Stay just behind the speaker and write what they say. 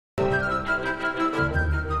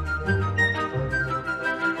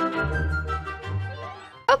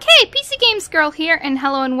Okay, PC Games Girl here, and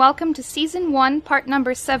hello and welcome to Season 1, part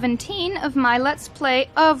number 17 of my Let's Play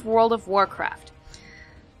of World of Warcraft.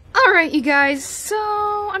 Alright, you guys, so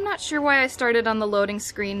I'm not sure why I started on the loading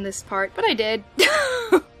screen this part, but I did.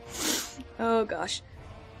 Oh gosh.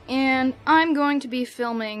 And I'm going to be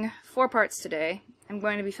filming 4 parts today. I'm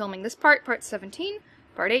going to be filming this part, part 17,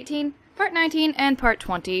 part 18, part 19, and part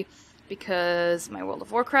 20, because my World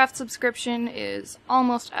of Warcraft subscription is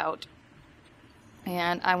almost out.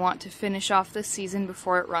 And I want to finish off this season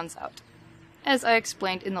before it runs out, as I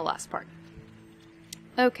explained in the last part.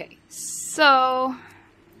 Okay, so...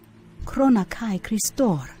 Krona Kai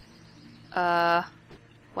Christor.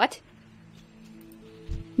 What?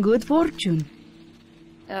 Good fortune.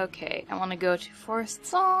 Okay, I want to go to Forest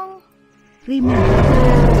Song. Remember.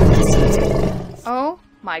 Oh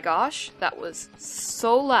my gosh, that was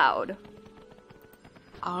so loud.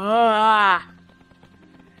 Ah!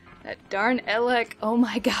 That darn elekk, oh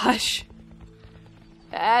my gosh.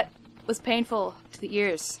 That was painful to the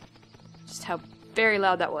ears. Just how very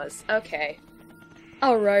loud that was. Okay.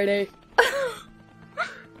 Alrighty.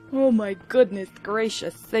 Oh my goodness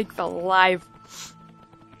gracious, thanks alive.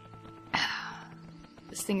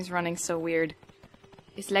 This thing's running so weird.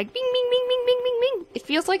 It's like bing bing bing bing bing bing bing. It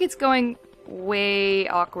feels like it's going way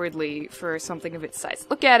awkwardly for something of its size.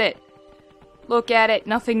 Look at it! Look at it!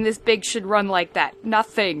 Nothing this big should run like that.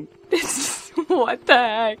 Nothing! What the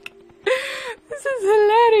heck? This is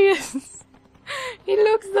hilarious! He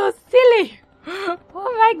looks so silly! Oh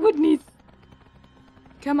my goodness!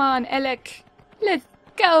 Come on, elekk! Let's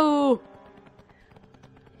go!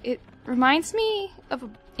 It reminds me of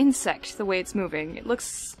an insect, the way it's moving. It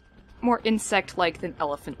looks more insect-like than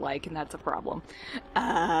elephant-like, and that's a problem.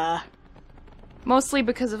 Mostly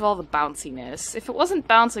because of all the bounciness. If it wasn't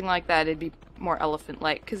bouncing like that, it'd be more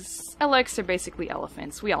elephant-like, because elekks are basically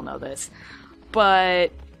elephants. We all know this.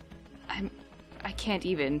 But... I can't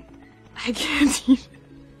even. I can't even.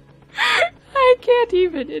 I can't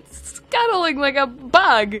even. It's scuttling like a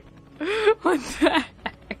bug! What the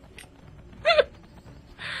heck?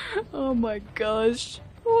 Oh my gosh.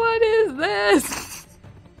 What is this?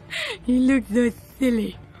 He looks so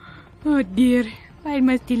silly. Oh dear. Why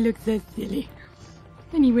must he look so silly?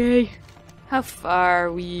 Anyway, how far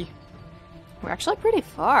are we? We're actually pretty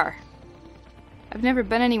far. I've never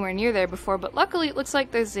been anywhere near there before, but luckily it looks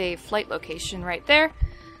like there's a flight location right there.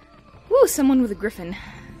 Woo, someone with a griffin.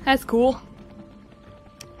 That's cool.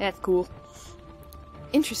 That's cool.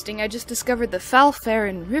 Interesting, I just discovered the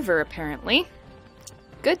Falfarin River, apparently.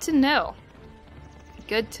 Good to know.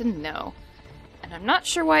 Good to know. And I'm not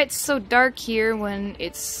sure why it's so dark here when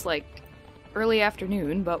it's, like, early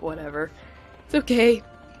afternoon, but whatever. It's okay.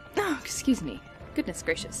 Oh, excuse me. Goodness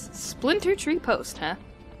gracious. Splinter Tree Post, huh?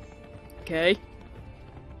 Okay.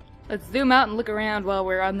 Let's zoom out and look around while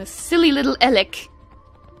we're on this silly little elekk.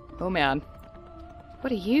 Oh man.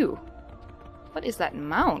 What are you? What is that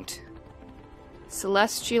mount?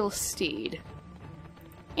 Celestial Steed.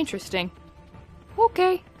 Interesting.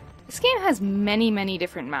 Okay. This game has many, many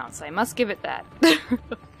different mounts. I must give it that.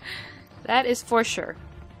 That is for sure.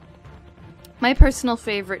 My personal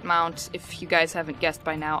favorite mount, if you guys haven't guessed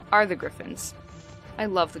by now, are the griffins. I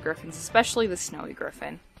love the griffins, especially the snowy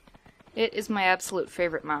griffin. It is my absolute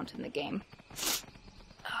favorite mount in the game.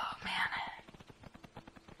 Oh, man.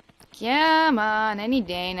 Come on, any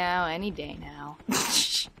day now, any day now.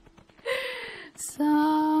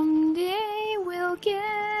 Someday we'll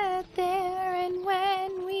get there, and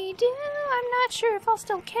when we do, I'm not sure if I'll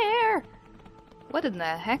still care. What in the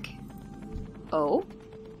heck? Oh?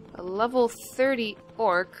 A level 30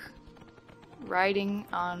 orc riding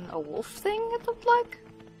on a wolf thing, it looked like?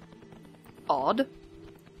 Odd.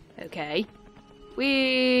 Okay.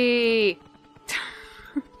 Whee!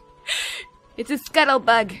 It's a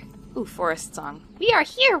scuttlebug! Ooh, Forest Song. We are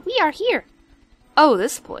here! We are here! Oh,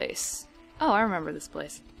 this place. Oh, I remember this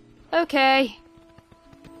place. Okay.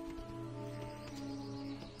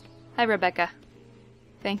 Hi, Rebecca.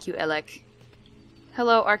 Thank you, elekk.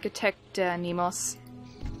 Hello, Architect Nemos.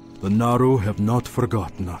 The Naru have not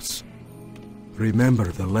forgotten us.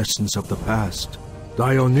 Remember the lessons of the past.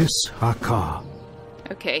 Dionis Haka.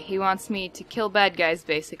 Okay, he wants me to kill bad guys,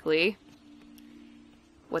 basically.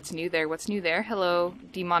 What's new there? What's new there? Hello,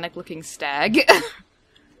 demonic-looking stag.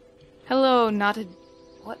 Hello, not a...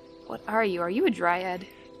 What are you? Are you a dryad?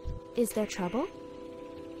 Is there trouble?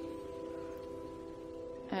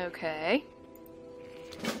 Okay.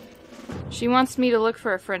 She wants me to look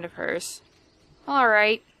for a friend of hers.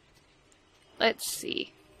 Alright. Let's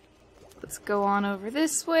see. Let's go on over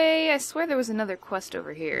this way. I swear there was another quest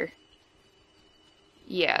over here.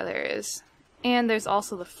 Yeah, there is. And there's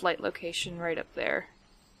also the flight location right up there.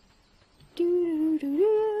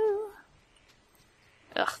 Doo-doo-doo-doo.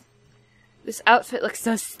 Ugh. This outfit looks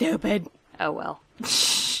so stupid. Oh well.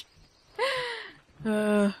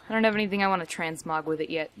 I don't have anything I want to transmog with it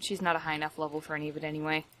yet. She's not a high enough level for any of it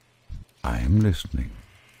anyway. I am listening.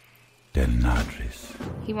 Delnadris.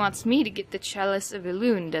 He wants me to get the Chalice of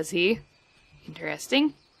Elune, does he?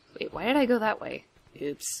 Interesting. Wait, why did I go that way?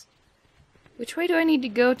 Oops. Which way do I need to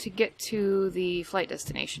go to get to the flight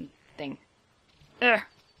destination thing? Ugh.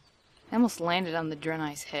 I almost landed on the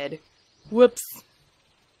Drenai's head. Whoops.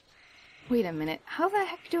 Wait a minute. How the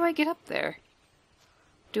heck do I get up there?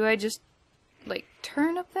 Do I just, like,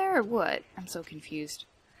 turn up there or what? I'm so confused.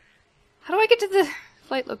 How do I get to the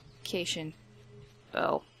flight location?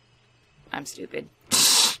 Oh. I'm stupid.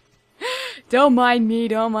 Don't mind me,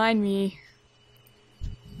 don't mind me.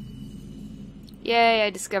 Yay, I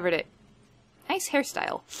discovered it. Nice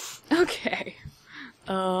hairstyle. Okay.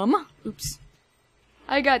 Oops.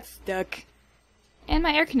 I got stuck. And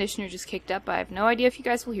my air conditioner just kicked up. I have no idea if you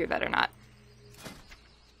guys will hear that or not.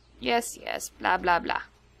 Yes, yes, blah, blah, blah.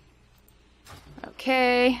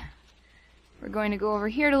 Okay. We're going to go over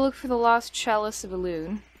here to look for the lost Chalice of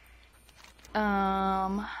Elune.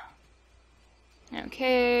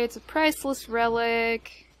 Okay, it's a priceless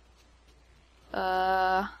relic.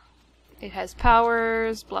 It has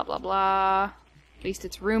powers, blah blah blah. At least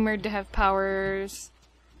it's rumored to have powers.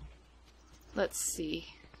 Let's see.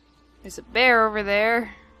 There's a bear over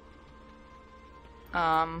there.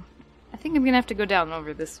 I think I'm gonna have to go down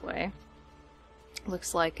over this way.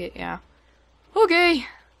 Looks like it, yeah. Okay.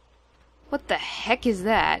 What the heck is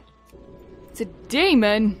that? It's a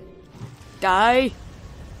demon. Die.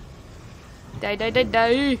 Die, die, die,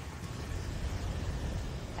 die.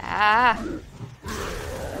 Ah.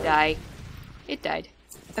 Die. It died.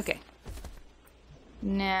 Okay.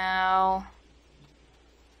 Now...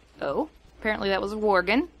 Oh, apparently that was a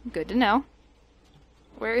worgen. Good to know.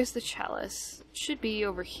 Where is the chalice? It should be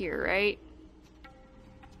over here, right?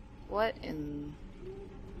 What in...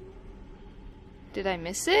 Did I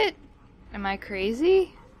miss it? Am I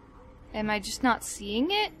crazy? Am I just not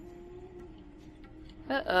seeing it?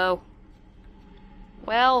 Uh-oh.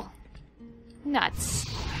 Well... Nuts.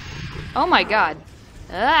 Oh my god.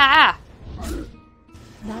 Ah!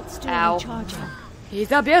 That's still Ow. recharging.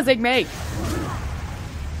 He's abusing me!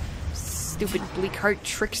 Stupid bleak heart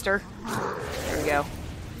trickster. There we go.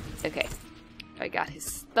 Okay. I got his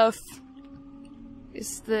stuff.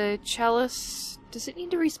 Is the chalice... Does it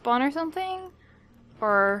need to respawn or something?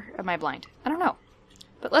 Or am I blind? I don't know.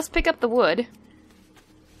 But let's pick up the wood.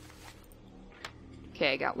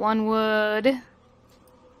 Okay, I got one wood.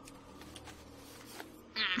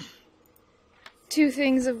 2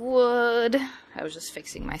 things of wood. I was just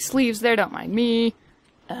fixing my sleeves there, don't mind me.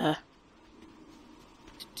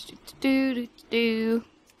 Do.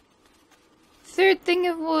 3rd thing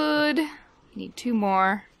of wood. Need 2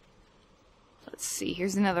 more. Let's see,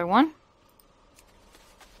 here's another one.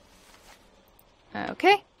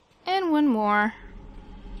 Okay, and 1 more.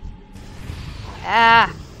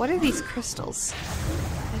 Ah, what are these crystals?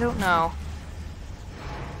 I don't know.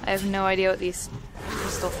 I have no idea what these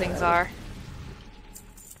crystal things are.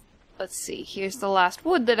 Let's see, here's the last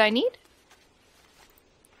wood that I need.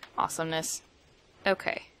 Awesomeness.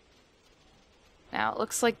 Okay. Now, it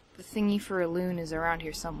looks like the thingy for Elune is around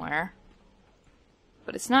here somewhere.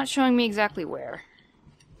 But it's not showing me exactly where.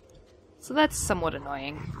 So that's somewhat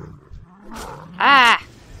annoying. Ah!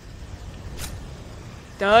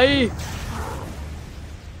 Die!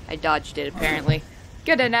 I dodged it, apparently.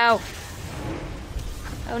 Get it now!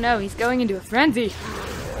 Oh no, he's going into a frenzy!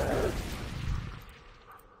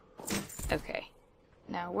 Okay.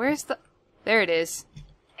 Now, where's the... There it is.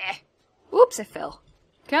 Oops, I fell.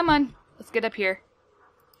 Come on, let's get up here.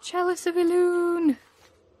 Chalice of Elune!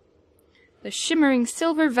 The shimmering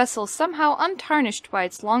silver vessel somehow untarnished by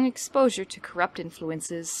its long exposure to corrupt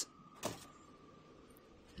influences.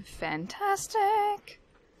 Fantastic!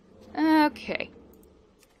 Okay.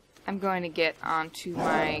 I'm going to get onto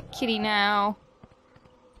my kitty now.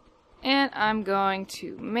 And I'm going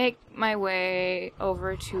to make my way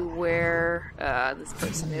over to where this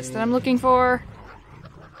person is that I'm looking for.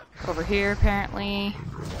 Over here, apparently.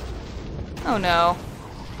 Oh no.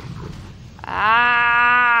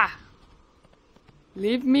 Ah!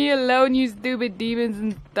 Leave me alone, you stupid demons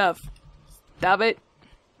and stuff. Stop it.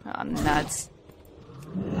 Oh, nuts.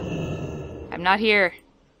 I'm not here.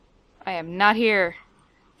 I am not here.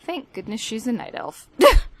 Thank goodness she's a night elf.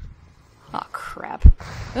 Oh crap.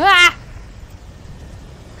 Ah!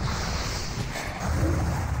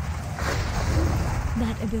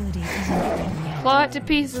 That ability isn't getting me. Claw it to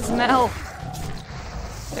pieces, Mel.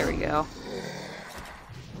 There we go.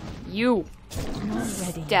 You!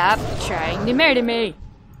 Already. Stop trying to murder me!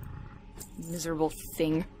 Miserable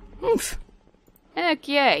thing. Oomph.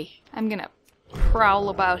 Okay, I'm gonna prowl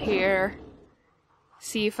about here.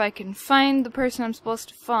 See if I can find the person I'm supposed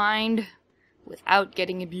to find without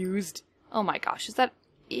getting abused. Oh my gosh, is that...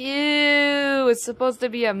 Ew, it's supposed to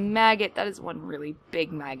be a maggot. That is one really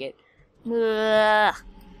big maggot. Ugh. Now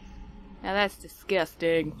that's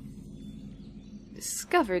disgusting.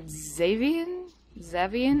 Discovered Xavian?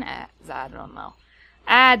 Xavian? I don't know.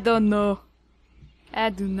 I don't know. I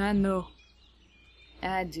do not know.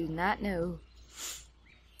 I do not know.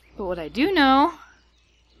 But what I do know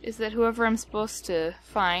is that whoever I'm supposed to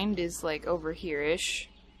find is like over here-ish.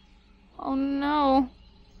 Oh no.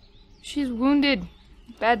 She's wounded.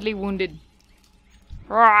 Badly wounded.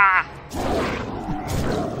 Rah!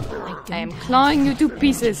 I am clawing you to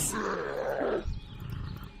pieces.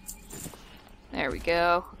 There we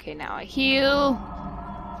go. Okay, now I heal.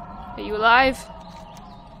 Are you alive?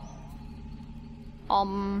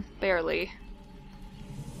 Barely.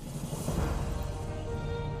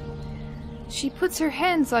 She puts her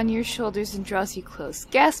hands on your shoulders and draws you close.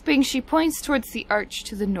 Gasping, she points towards the arch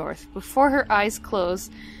to the north, before her eyes close,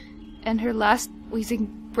 and her last wheezing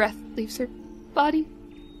breath leaves her body.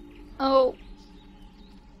 Oh.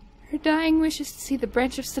 Her dying wishes to see the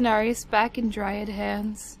Branch of Cenarius back in dryad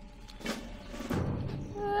hands.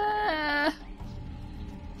 Ah.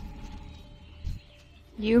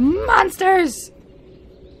 You monsters!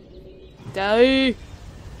 Die!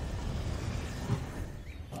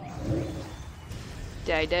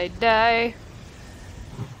 Die, die, die.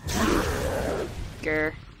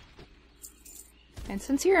 Grr. And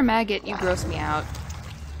since you're a maggot, you gross me out.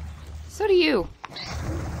 So do you.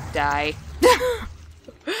 Die.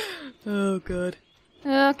 Oh, God.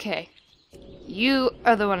 Okay. You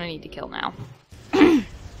are the one I need to kill now. Oh,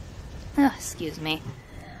 excuse me.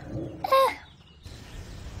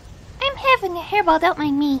 I'm having a hairball, don't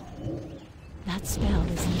mind me. That spell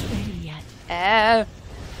isn't ready yet.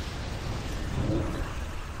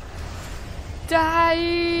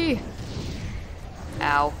 Die!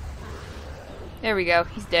 Ow. There we go.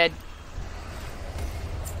 He's dead.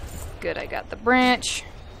 Good, I got the branch.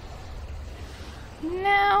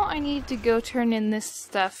 Now I need to go turn in this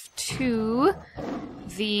stuff to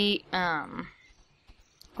the,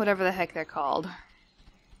 whatever the heck they're called.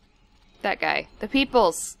 That guy. The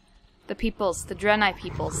peoples. The peoples. The Draenei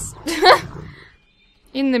peoples.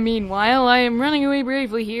 In the meanwhile, I am running away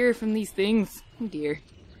bravely here from these things. Oh dear.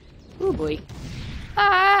 Oh boy.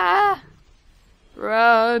 Ah!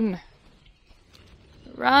 Run!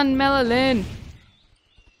 Run, Melalyn!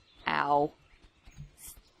 Ow.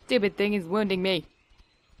 Stupid thing is wounding me.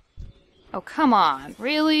 Oh, come on.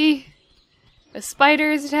 Really? A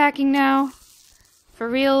spider is attacking now? For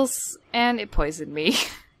reals? And it poisoned me.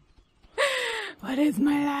 What is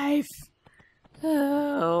my life?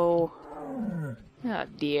 Oh. Oh,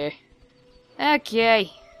 dear.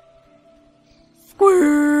 Okay.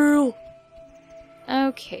 Squirrel!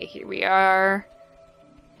 Okay, here we are.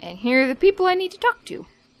 And here are the people I need to talk to.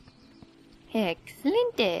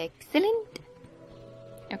 Excellent, excellent.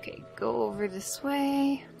 Okay, go over this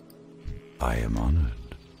way. I am honored.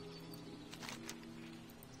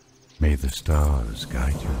 May the stars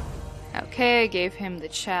guide you. Okay, I gave him the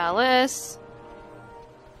chalice.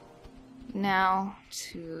 Now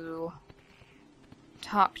to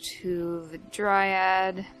talk to the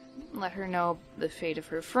dryad. Let her know the fate of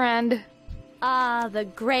her friend. Ah, the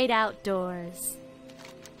great outdoors.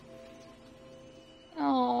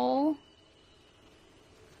 Oh.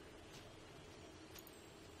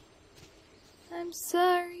 I'm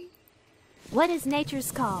sorry. What is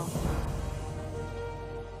nature's call?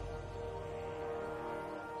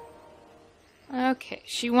 Okay,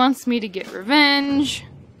 she wants me to get revenge.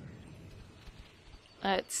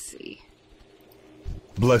 Let's see.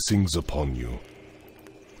 Blessings upon you.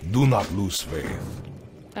 Do not lose faith.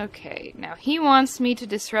 Okay, now he wants me to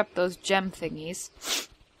disrupt those gem thingies.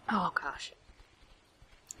 Oh gosh.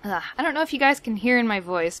 I don't know if you guys can hear in my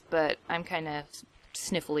voice, but I'm kind of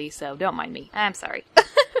sniffly, so don't mind me. I'm sorry.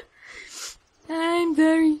 I'm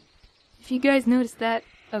sorry. If you guys noticed that.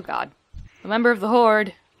 Oh god. A member of the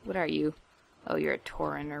Horde. What are you? Oh, you're a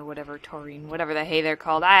Tauren or whatever, Taurine, whatever the hey they're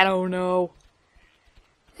called. I don't know.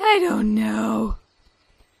 I don't know.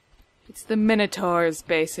 It's the Minotaurs,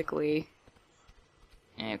 basically.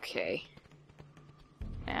 Okay.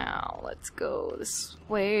 Now, let's go this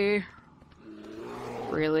way.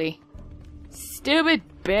 Really? Stupid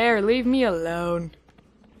bear, leave me alone.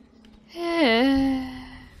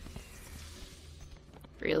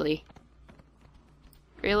 Really?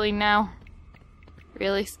 Really now?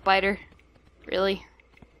 Really, spider? Really?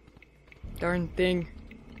 Darn thing.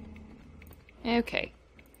 Okay.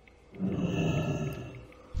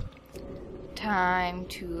 Time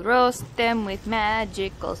to roast them with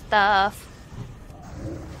magical stuff.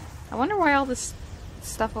 I wonder why all this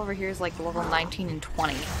stuff over here is like level 19 and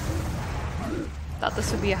 20. Thought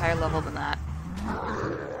this would be a higher level than that.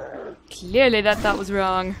 Clearly that thought was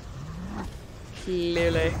wrong.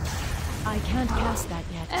 Clearly. I can't cast that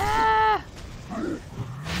yet. Ah!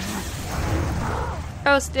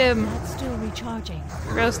 Roast him. That's still recharging.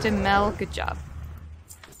 Roast him, Mel. Good job.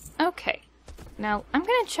 Okay. Now, I'm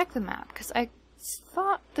gonna check the map, because I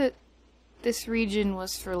thought that this region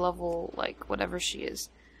was for level, like, whatever she is.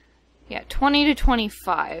 Yeah, 20 to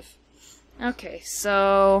 25. Okay,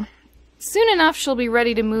 so soon enough she'll be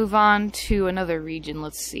ready to move on to another region.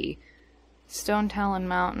 Let's see. Stone Talon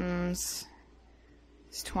Mountains.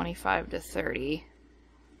 It's 25 to 30.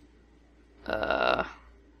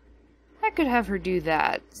 I could have her do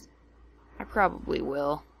that. I probably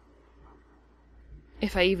will.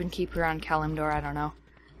 If I even keep her on Kalimdor, I don't know.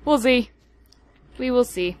 We'll see. We will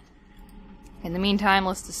see. In the meantime,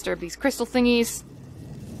 let's disturb these crystal thingies.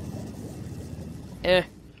 Die!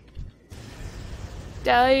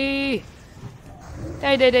 Die,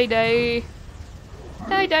 die, die, die!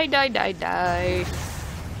 Die, die, die, die, die!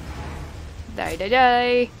 Die, die,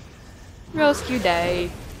 die! Roast you,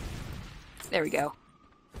 die! There we go.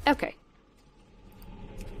 Okay.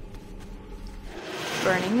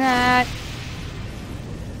 Burning that.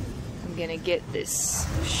 I'm gonna get this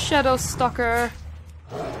Shadow Stalker.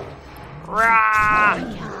 Rah! I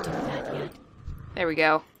can't do that yet. There we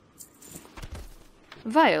go.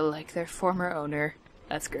 Vile like their former owner.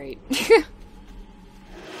 That's great.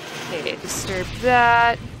 Okay, disturb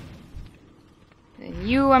that. And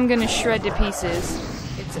you I'm gonna shred to pieces.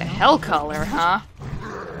 It's a hell collar, huh?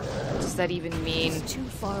 What does that even mean? It's too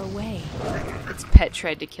far away. Its pet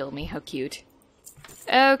tried to kill me. How cute.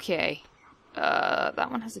 Okay. That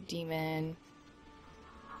one has a demon.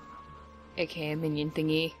 AKA a minion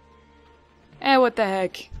thingy. Eh, what the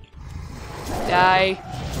heck? Die.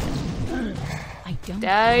 I don't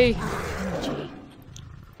Die. have energy.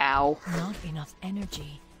 Ow. Not enough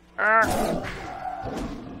energy.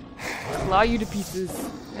 Claw you to pieces.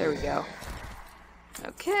 There we go.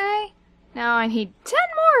 Okay. Now I need 10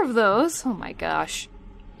 more of those. Oh my gosh.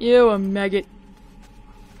 You a maggot.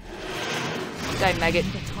 Die, maggot.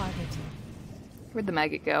 The target. Where'd the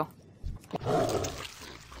maggot go?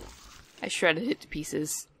 I shredded it to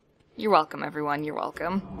pieces. You're welcome, everyone. You're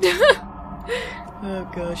welcome.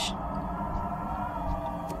 Oh gosh.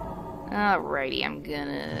 Alrighty, I'm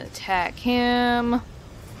gonna attack him.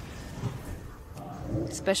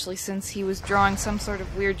 Especially since he was drawing some sort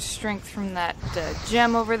of weird strength from that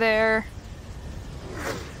gem over there.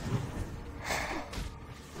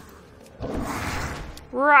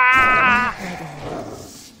 Rah!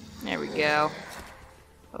 There we go.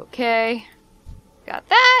 Okay. Got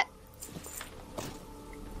that.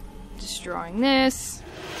 Destroying this.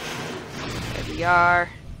 There we are.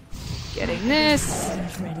 Getting this.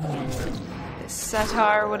 This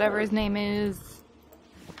satyr, whatever his name is.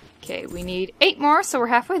 Okay, we need 8 more, so we're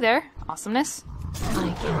halfway there. Awesomeness.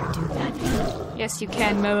 I can't do that yet. Yes, you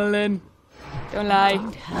can, Melalyn. Don't I lie.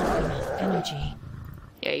 don't have enough energy.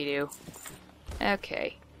 Yeah, you do.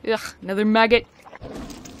 Okay. Ugh, another maggot.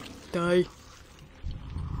 Die.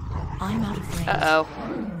 I'm out of range. Uh-oh.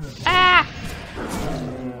 Ah!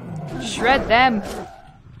 Shred them.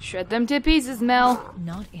 Shred them to pieces, Mel.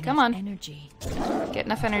 Not enough Come on. energy. Get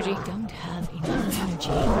enough energy. I don't have enough energy.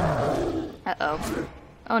 Uh-oh.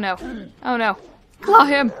 Oh no. Oh no. Claw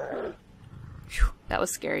him! Whew, that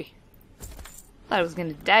was scary. Thought I was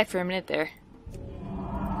gonna die for a minute there.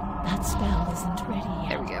 That spell isn't ready yet.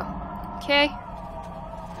 There we go. Okay.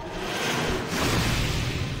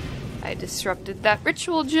 I disrupted that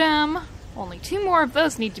ritual gem. Only 2 more of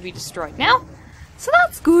those need to be destroyed now. So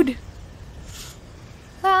that's good.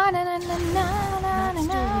 That's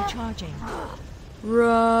still recharging.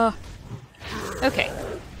 Ruh. Okay.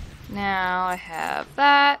 Now I have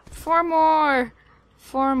that. 4 more.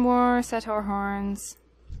 4 more satyr horns.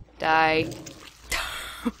 Die.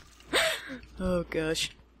 Oh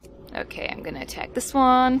gosh. Okay, I'm gonna attack this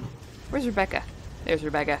one. Where's Rebecca? There's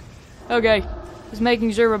Rebecca. Okay. Just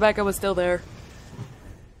making sure Rebecca was still there.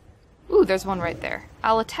 Ooh, there's one right there.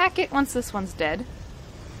 I'll attack it once this one's dead.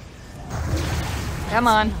 Come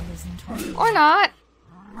on. Spell isn't ready. Or not.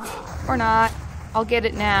 Or not. I'll get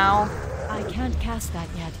it now. I can't cast that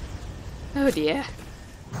yet. Oh dear.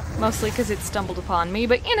 Mostly because it stumbled upon me,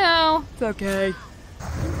 but you know, it's okay.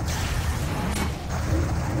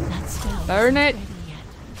 That spell Burn isn't it. ready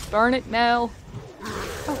yet. Burn it, Mel.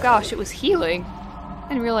 Oh gosh, it was healing.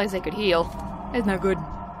 didn't realize they could heal. That's not good.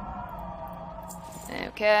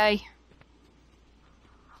 Okay.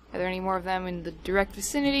 Are there any more of them in the direct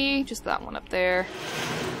vicinity? Just that one up there.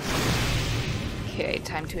 Okay,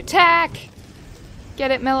 time to attack!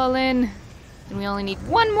 Get it, Melalyn! And we only need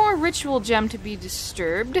one more ritual gem to be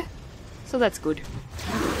disturbed. So that's good.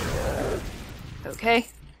 Okay.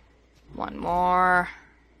 One more.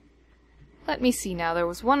 Let me see now. There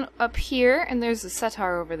was one up here, and there's a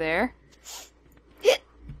satyr over there.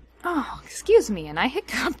 Oh, excuse me, and I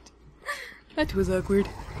hiccuped. That was awkward.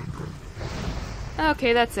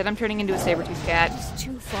 Okay, that's it. I'm turning into a saber-toothed cat. It's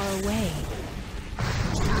too far away.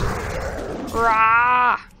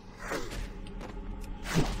 Rah!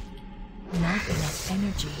 Not enough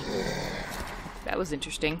energy. That was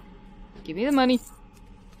interesting. Give me the money.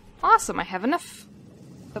 Awesome, I have enough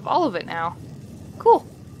of all of it now. Cool.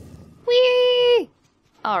 Whee!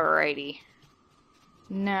 Alrighty.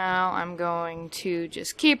 Now I'm going to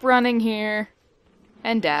just keep running here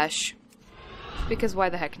and dash. Because why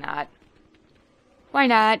the heck not? Why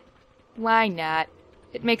not? Why not?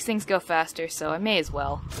 It makes things go faster, so I may as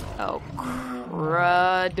well. Oh,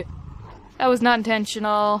 crud. That was not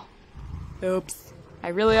intentional. Oops. I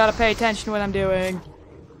really ought to pay attention to what I'm doing.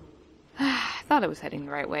 I thought I was heading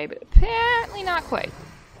the right way, but apparently not quite.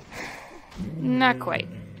 Not quite.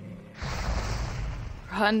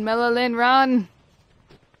 Run, Melalyn, run!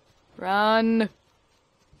 Run!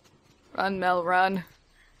 Run, Mel, run.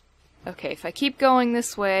 Okay, if I keep going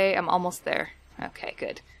this way, I'm almost there. Okay,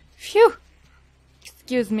 good. Phew!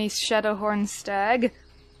 Excuse me, Shadowhorn Stag.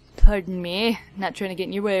 Pardon me. Not trying to get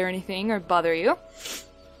in your way or anything, or bother you.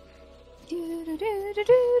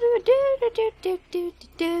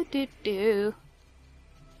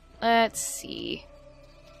 Let's see.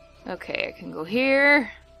 Okay, I can go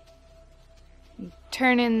here.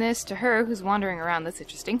 Turn in this to her, who's wandering around. That's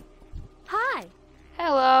interesting. Hi!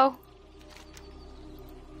 Hello!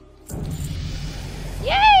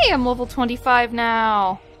 Yay! I'm level 25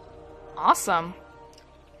 now! Awesome.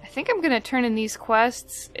 I think I'm gonna turn in these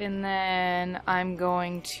quests, and then I'm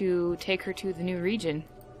going to take her to the new region.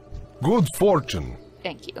 Good fortune.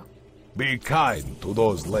 Thank you. Be kind to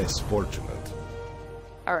those less fortunate.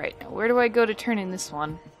 Alright, now where do I go to turn in this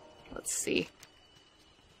one? Let's see.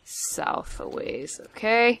 South a ways,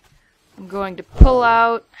 okay. I'm going to pull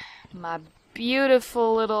out my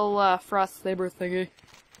beautiful little frost saber thingy.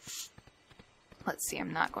 Let's see,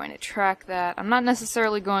 I'm not going to track that. I'm not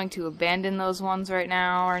necessarily going to abandon those ones right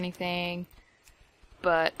now or anything,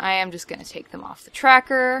 but I am just going to take them off the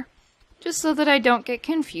tracker, just so that I don't get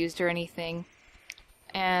confused or anything.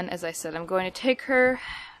 And as I said, I'm going to take her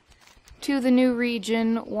to the new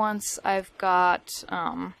region once I've got,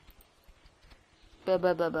 blah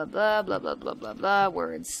blah blah blah blah blah blah blah blah blah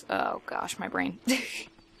words. Oh gosh, my brain.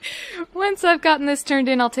 Once I've gotten this turned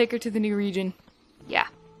in, I'll take her to the new region. Yeah.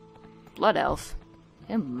 Blood elf.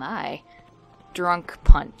 Oh my. Drunk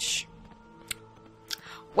punch.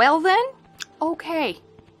 Well then, okay.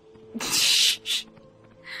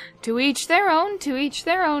 To each their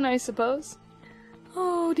own, I suppose.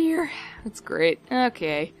 Oh dear. That's great.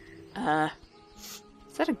 Okay.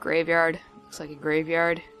 Is that a graveyard? Looks like a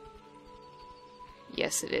graveyard.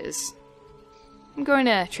 Yes, it is. I'm going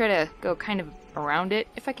to try to go kind of around it,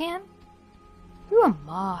 if I can. Ooh, a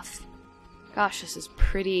moth. Gosh, this is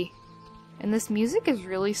pretty. And this music is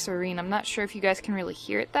really serene. I'm not sure if you guys can really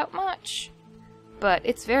hear it that much, but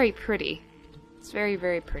it's very pretty. It's very,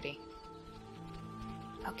 very pretty.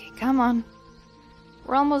 Okay, come on.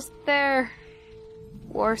 We're almost there.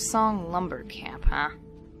 Warsong Lumber Camp, huh?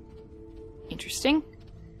 Interesting.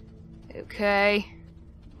 Okay.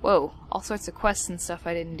 Whoa, all sorts of quests and stuff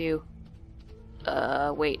I didn't do.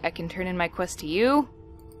 Wait, I can turn in my quest to you?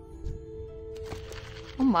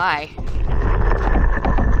 Oh my.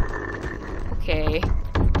 Okay.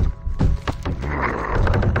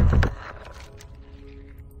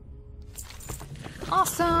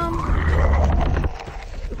 Awesome!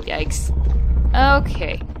 Yikes.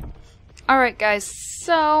 Okay. Alright guys,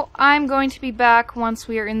 so I'm going to be back once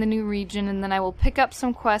we are in the new region, and then I will pick up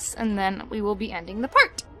some quests, and then we will be ending the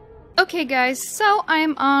part. Okay guys, so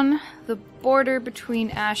I'm on the border between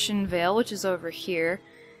Ashen Vale, which is over here,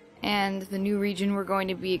 and the new region we're going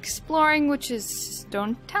to be exploring, which is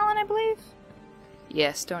Stone Talon, I believe?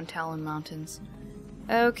 Yeah, Stone Talon Mountains.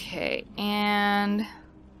 Okay, and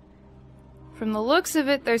from the looks of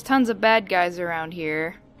it, there's tons of bad guys around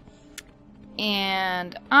here.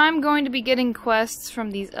 And I'm going to be getting quests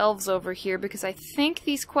from these elves over here, because I think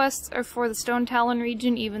these quests are for the Stone Talon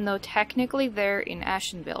region, even though technically they're in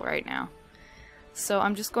Ashenvale right now. So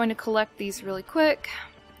I'm just going to collect these really quick.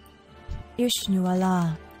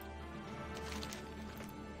 Ishnuala.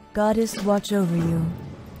 Goddess watch over you.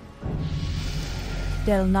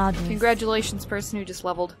 Del Nadris. Congratulations, person who just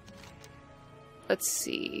leveled. Let's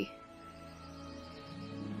see.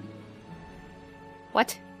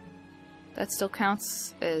 What? That still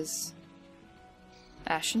counts as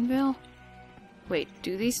Ashenvale? Wait,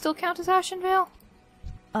 do these still count as Ashenvale?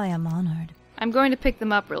 I am honored. I'm going to pick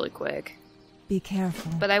them up really quick. Be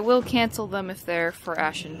careful. But I will cancel them if they're for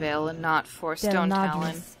Ashenvale and not for Del Stone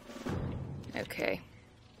Talon. Nadris. Okay.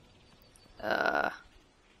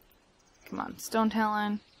 Come on, Stone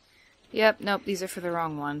Talon. Yep, nope, these are for the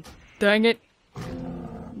wrong one. Dang it!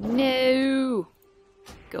 No!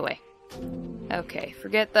 Go away. Okay,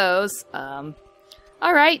 forget those.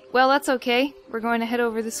 Alright, well that's okay. We're going to head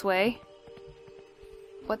over this way.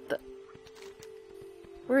 What the...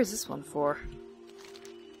 Where is this one for?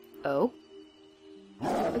 Oh?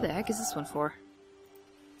 What the heck is this one for?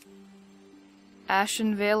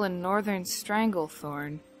 Ashenvale and Northern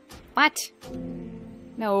Stranglethorn. What?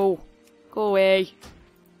 No. Go away.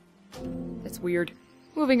 That's weird.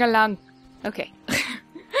 Moving along. Okay.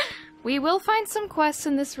 We will find some quests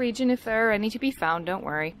in this region if there are any to be found, don't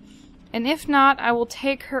worry. And if not, I will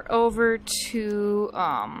take her over to,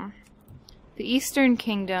 the Eastern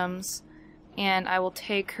Kingdoms, and I will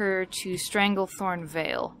take her to Stranglethorn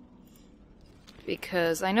Vale.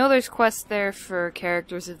 Because I know there's quests there for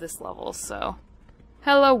characters of this level, so...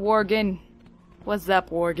 Hello, Worgen! What's up,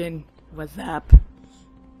 Worgen? What's up?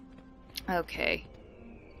 Okay.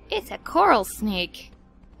 It's a coral snake!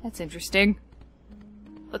 That's interesting.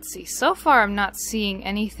 Let's see, so far I'm not seeing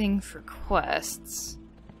anything for quests.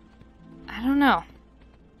 I don't know.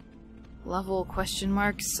 Level question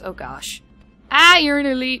marks? Oh gosh. Ah, you're an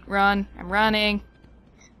elite! Run! I'm running!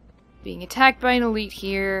 Being attacked by an elite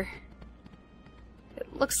here.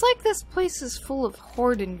 It looks like this place is full of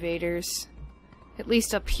horde invaders. At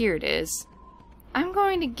least up here it is. I'm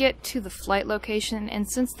going to get to the flight location, and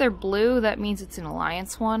since they're blue, that means it's an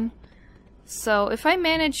Alliance one. So if I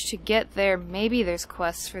manage to get there, maybe there's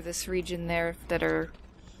quests for this region there that are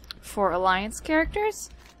for Alliance characters.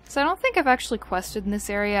 So I don't think I've actually quested in this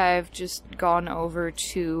area. I've just gone over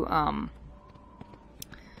to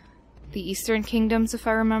the Eastern Kingdoms, if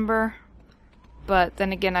I remember. But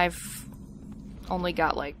then again, I've only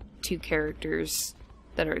got like 2 characters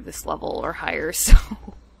that are this level or higher, so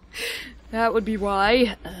that would be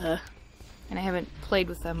why. And I haven't played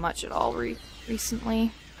with them much at all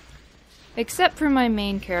recently. Except for my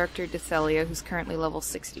main character, Dethelia, who's currently level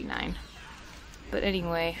 69. But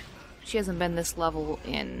anyway, she hasn't been this level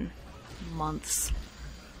in months.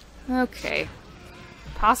 Okay.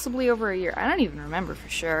 Possibly over a year. I don't even remember for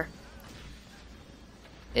sure.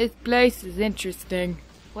 This place is interesting.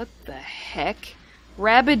 What the heck?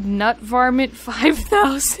 Rabid Nut Varmint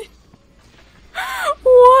 5000?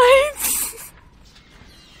 What?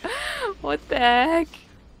 What the heck?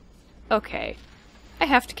 Okay. I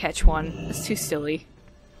have to catch one. That's too silly.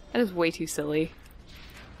 That is way too silly.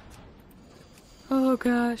 Oh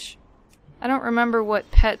gosh. I don't remember what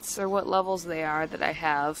pets or what levels they are that I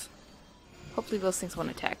have. Hopefully those things won't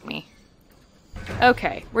attack me.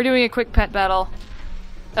 Okay, we're doing a quick pet battle.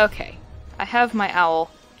 Okay, I have my owl.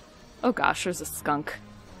 Oh gosh, there's a skunk.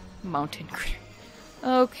 Mountain critter.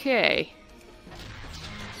 Okay.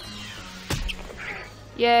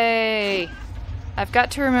 Yay! I've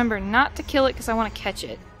got to remember not to kill it because I want to catch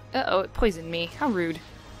it. Uh-oh, it poisoned me. How rude.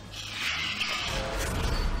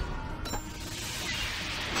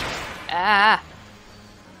 Ah!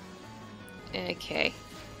 Okay.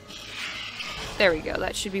 There we go.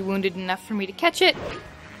 That should be wounded enough for me to catch it.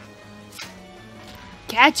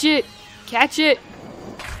 Catch it! Catch it!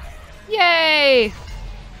 Yay!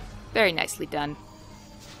 Very nicely done.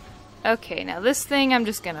 Okay, now this thing, I'm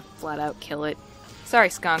just gonna flat out kill it. Sorry,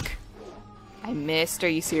 skunk. I missed. Are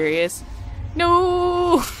you serious?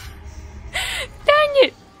 No! Dang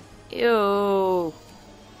it! Ew.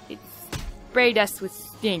 It sprayed us with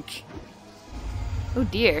stink. Oh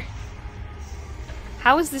dear.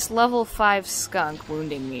 How is this level 5 skunk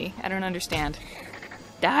wounding me? I don't understand.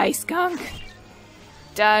 Die, skunk!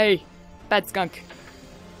 Die! Bad skunk.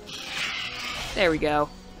 There we go.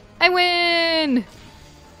 I win!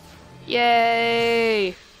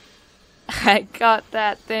 Yay! I caught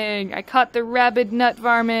that thing. I caught the rabid nut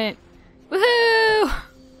varmint. Woohoo!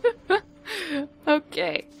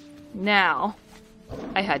 Okay. Now.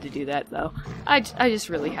 I had to do that, though. I just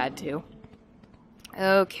really had to.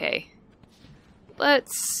 Okay.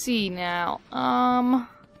 Let's see now. How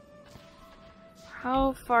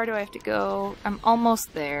far do I have to go? I'm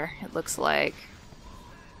almost there, it looks like.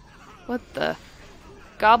 What the?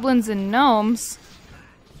 Goblins and gnomes?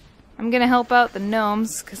 I'm gonna help out the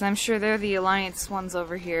gnomes, because I'm sure they're the Alliance ones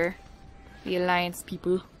over here. The Alliance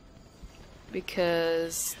people.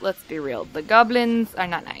 Because, let's be real, the goblins are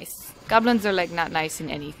not nice. Goblins are, like, not nice in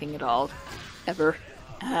anything at all. Ever.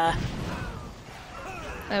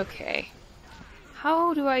 Okay.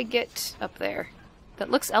 How do I get up there? That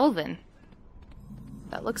looks elven.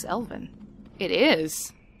 That looks elven. It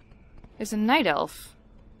is. There's a night elf.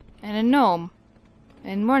 And a gnome.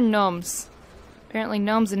 And more gnomes. Apparently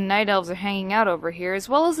gnomes and night elves are hanging out over here, as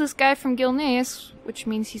well as this guy from Gilneas, which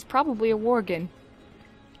means he's probably a worgen.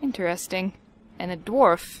 Interesting. And a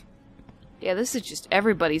dwarf. Yeah, this is just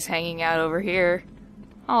everybody's hanging out over here.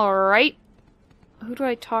 Alright. Who do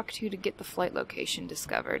I talk to get the flight location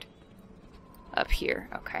discovered? Up here,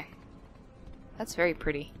 okay. That's very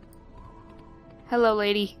pretty. Hello,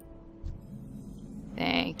 lady.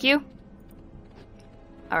 Thank you.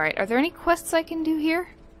 Alright, are there any quests I can do here?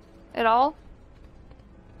 At all?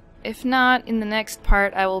 If not, in the next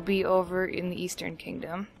part, I will be over in the Eastern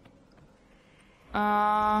Kingdom.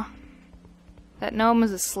 That gnome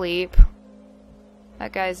is asleep.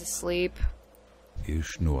 That guy's asleep.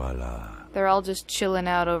 Ishnuala. They're all just chilling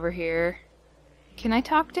out over here. Can I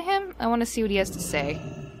talk to him? I want to see what he has to say.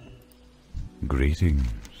 Greetings.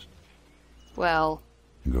 Well,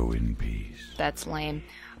 Go in peace. that's lame.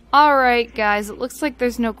 Alright, guys, it looks like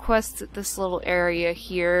there's no quests at this little area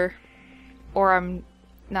here. Or I'm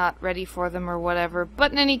not ready for them or whatever.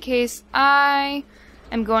 But in any case, I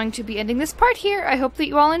am going to be ending this part here. I hope that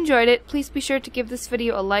you all enjoyed it. Please be sure to give this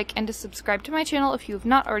video a like and to subscribe to my channel if you have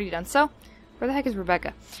not already done so. Where the heck is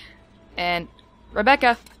Rebecca? And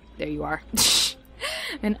Rebecca, there you are.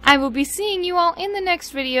 And I will be seeing you all in the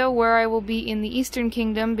next video where I will be in the Eastern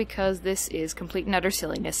Kingdom because this is complete and utter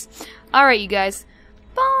silliness. Alright, you guys.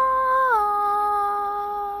 Bye!